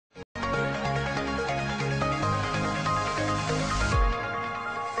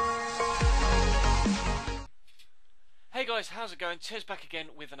Hey guys, how's it going? Ches back again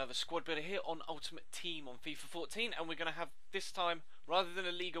with another squad builder here on Ultimate Team on FIFA 14, and we're going to have this time, rather than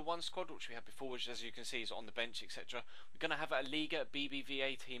a Liga 1 squad, which we had before, which as you can see is on the bench, etc., we're going to have a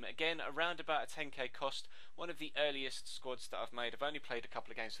LigaBBVA team, again around about a 10k cost, one of the earliest squads that I've made. I've only played a couple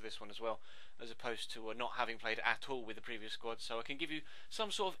of games for this one as well, as opposed to not having played at all with the previous squad, so I can give you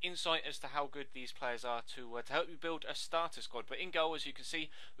some sort of insight as to how good these players are to help you build a starter squad. But in goal, as you can see,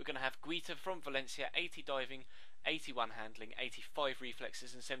 we're going to have Guita from Valencia, 80 diving, 81 handling, 85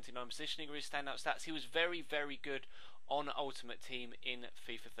 reflexes and 79 positioning are his standout stats. He was very, very good on Ultimate Team in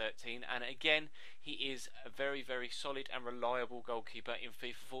FIFA 13, and again he is a very, very solid and reliable goalkeeper in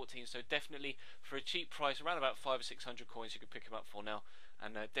FIFA 14, so definitely for a cheap price, around about 500 or 600 coins, you can pick him up for now,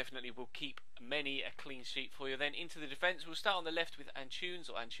 and definitely will keep many a clean sheet for you. Then into the defence, we'll start on the left with Antunes,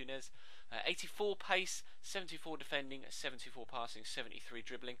 84 pace, 74 defending, 74 passing, 73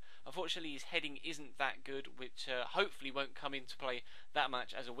 dribbling. Unfortunately his heading isn't that good, which hopefully won't come into play that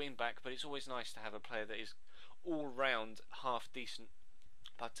much as a wing back, but it's always nice to have a player that is all round half decent.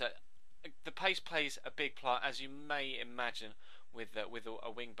 But the pace plays a big part, as you may imagine, with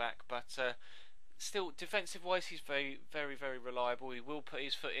a wing back, but still, defensive wise, he's very, very, very reliable. He will put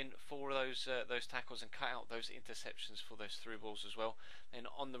his foot in for those tackles and cut out those interceptions for those through balls as well. Then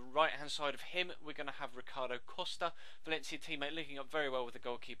on the right hand side of him, we're going to have Ricardo Costa, Valencia teammate, linking up very well with the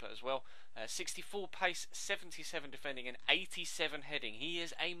goalkeeper as well. 64 pace, 77 defending and 87 heading. He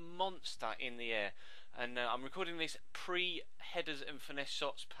is a monster in the air, and I'm recording this pre-headers and finesse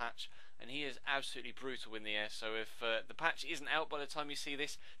shots patch, and he is absolutely brutal in the air. So if the patch isn't out by the time you see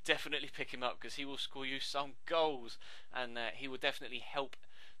this, definitely pick him up, because he will score you some goals, and he will definitely help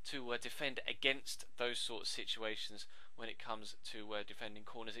to defend against those sort of situations when it comes to defending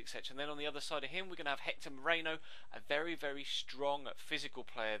corners, etc. And then on the other side of him, we're going to have Hector Moreno, a very, very strong physical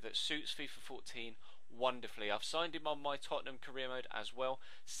player that suits FIFA 14 wonderfully. I've signed him on my Tottenham career mode as well.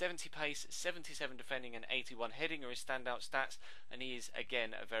 70 pace, 77 defending and 81 heading are his standout stats, and he is again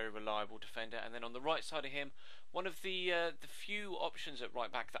a very reliable defender. And then on the right side of him, one of the few options at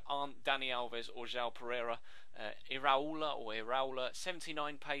right back that aren't Dani Alves or João Pereira, Iraola,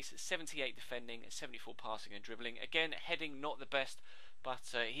 79 pace, 78 defending, 74 passing and dribbling. Again, heading not the best,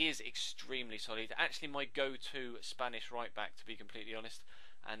 but he is extremely solid. Actually my go-to Spanish right back, to be completely honest.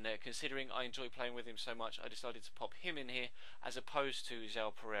 And considering I enjoy playing with him so much, I decided to pop him in here as opposed to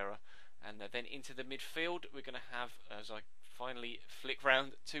João Pereira. And then into the midfield, we're going to have, as I finally flick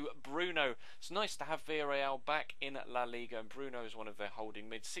round to Bruno. It's nice to have Villarreal back in La Liga, and Bruno is one of their holding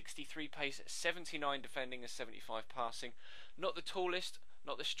mids. 63 pace, 79 defending and 75 passing. Not the tallest,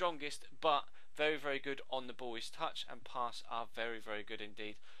 not the strongest, but very, very good on the ball. His touch and pass are very, very good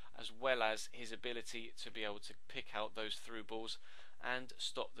indeed, as well as his ability to be able to pick out those through balls and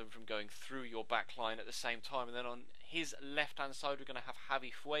stop them from going through your back line at the same time. And then on his left hand side, we're going to have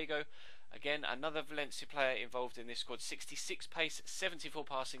Javi Fuego, again another Valencia player involved in this squad. 66 pace, 74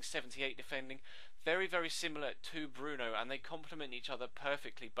 passing, 78 defending. Very, very similar to Bruno, and they complement each other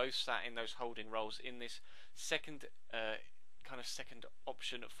perfectly, both sat in those holding roles in this second second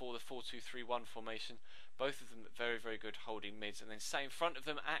option for the 4-2-3-1 formation. Both of them very, very good holding mids. And then sat in front of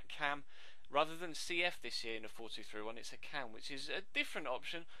them at cam, rather than CF this year in a 4-2-3-1, it's a cam, which is a different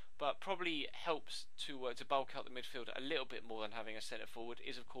option, but probably helps to bulk out the midfield a little bit more than having a centre forward,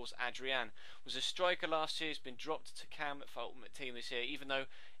 is of course Adrian. Was a striker last year, he's been dropped to cam for Ultimate Team this year, even though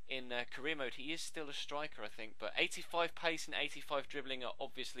in career mode he is still a striker, I think. But 85 pace and 85 dribbling are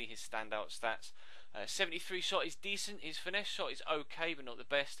obviously his standout stats. 73 shot is decent, his finesse shot is okay but not the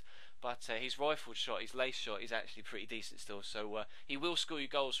best, but his rifled shot, his lace shot, is actually pretty decent still, so he will score you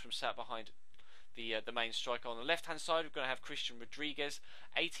goals from sat behind the main striker. On the left hand side, we're going to have Christian Rodriguez,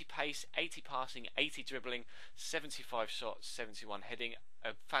 80 pace, 80 passing, 80 dribbling, 75 shots, 71 heading.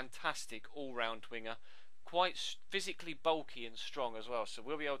 A fantastic all round winger, quite physically bulky and strong as well, so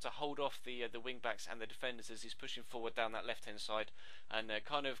we'll be able to hold off the wing backs and the defenders as he's pushing forward down that left hand side, and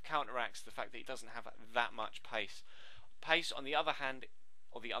kind of counteracts the fact that he doesn't have that much pace. Pace on the other hand,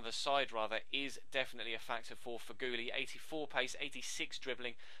 or the other side rather, is definitely a factor for Faguli. 84 pace, 86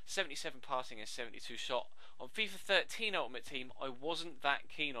 dribbling, 77 passing and 72 shot. On FIFA 13 Ultimate Team, I wasn't that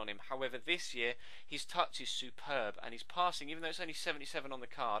keen on him. However, this year, his touch is superb, and his passing, even though it's only 77 on the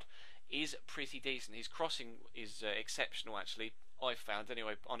card, is pretty decent. His crossing is exceptional, actually, I've found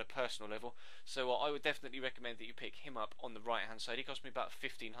anyway, on a personal level. So I would definitely recommend that you pick him up on the right hand side. He cost me about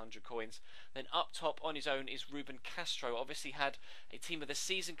 1,500 coins. Then up top on his own is Ruben Castro. Obviously had a team of the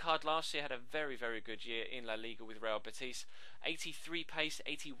season card last year, had a very, very good year in La Liga with Real Betis. 83 pace,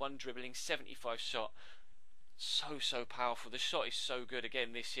 81 dribbling, 75 shot. So powerful. The shot is so good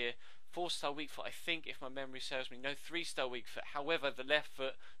again this year. 4-star weak foot, I think, if my memory serves me. No, 3-star weak foot. However, the left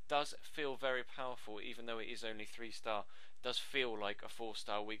foot does feel very powerful, even though it is only 3-star. Does feel like a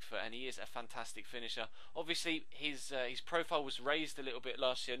 4-star weak foot, and he is a fantastic finisher. Obviously, his profile was raised a little bit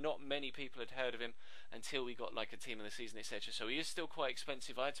last year. Not many people had heard of him until we got like a team of the season, etc. So he is still quite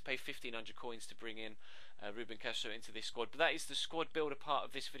expensive. I had to pay 1,500 coins to bring in Ruben Castro into this squad. But that is the squad builder part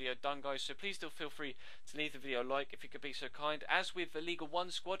of this video done, guys. So please still feel free to leave the video a like if you could be so kind. As with the Liga 1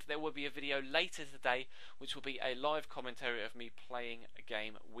 squad, there will be a video later today, which will be a live commentary of me playing a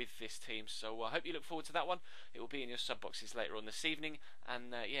game with this team. So I hope you look forward to that one. It will be in your sub boxes later on this evening. And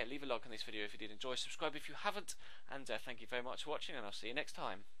yeah, leave a like on this video if you did enjoy. Subscribe if you haven't. And thank you very much for watching, and I'll see you next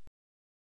time.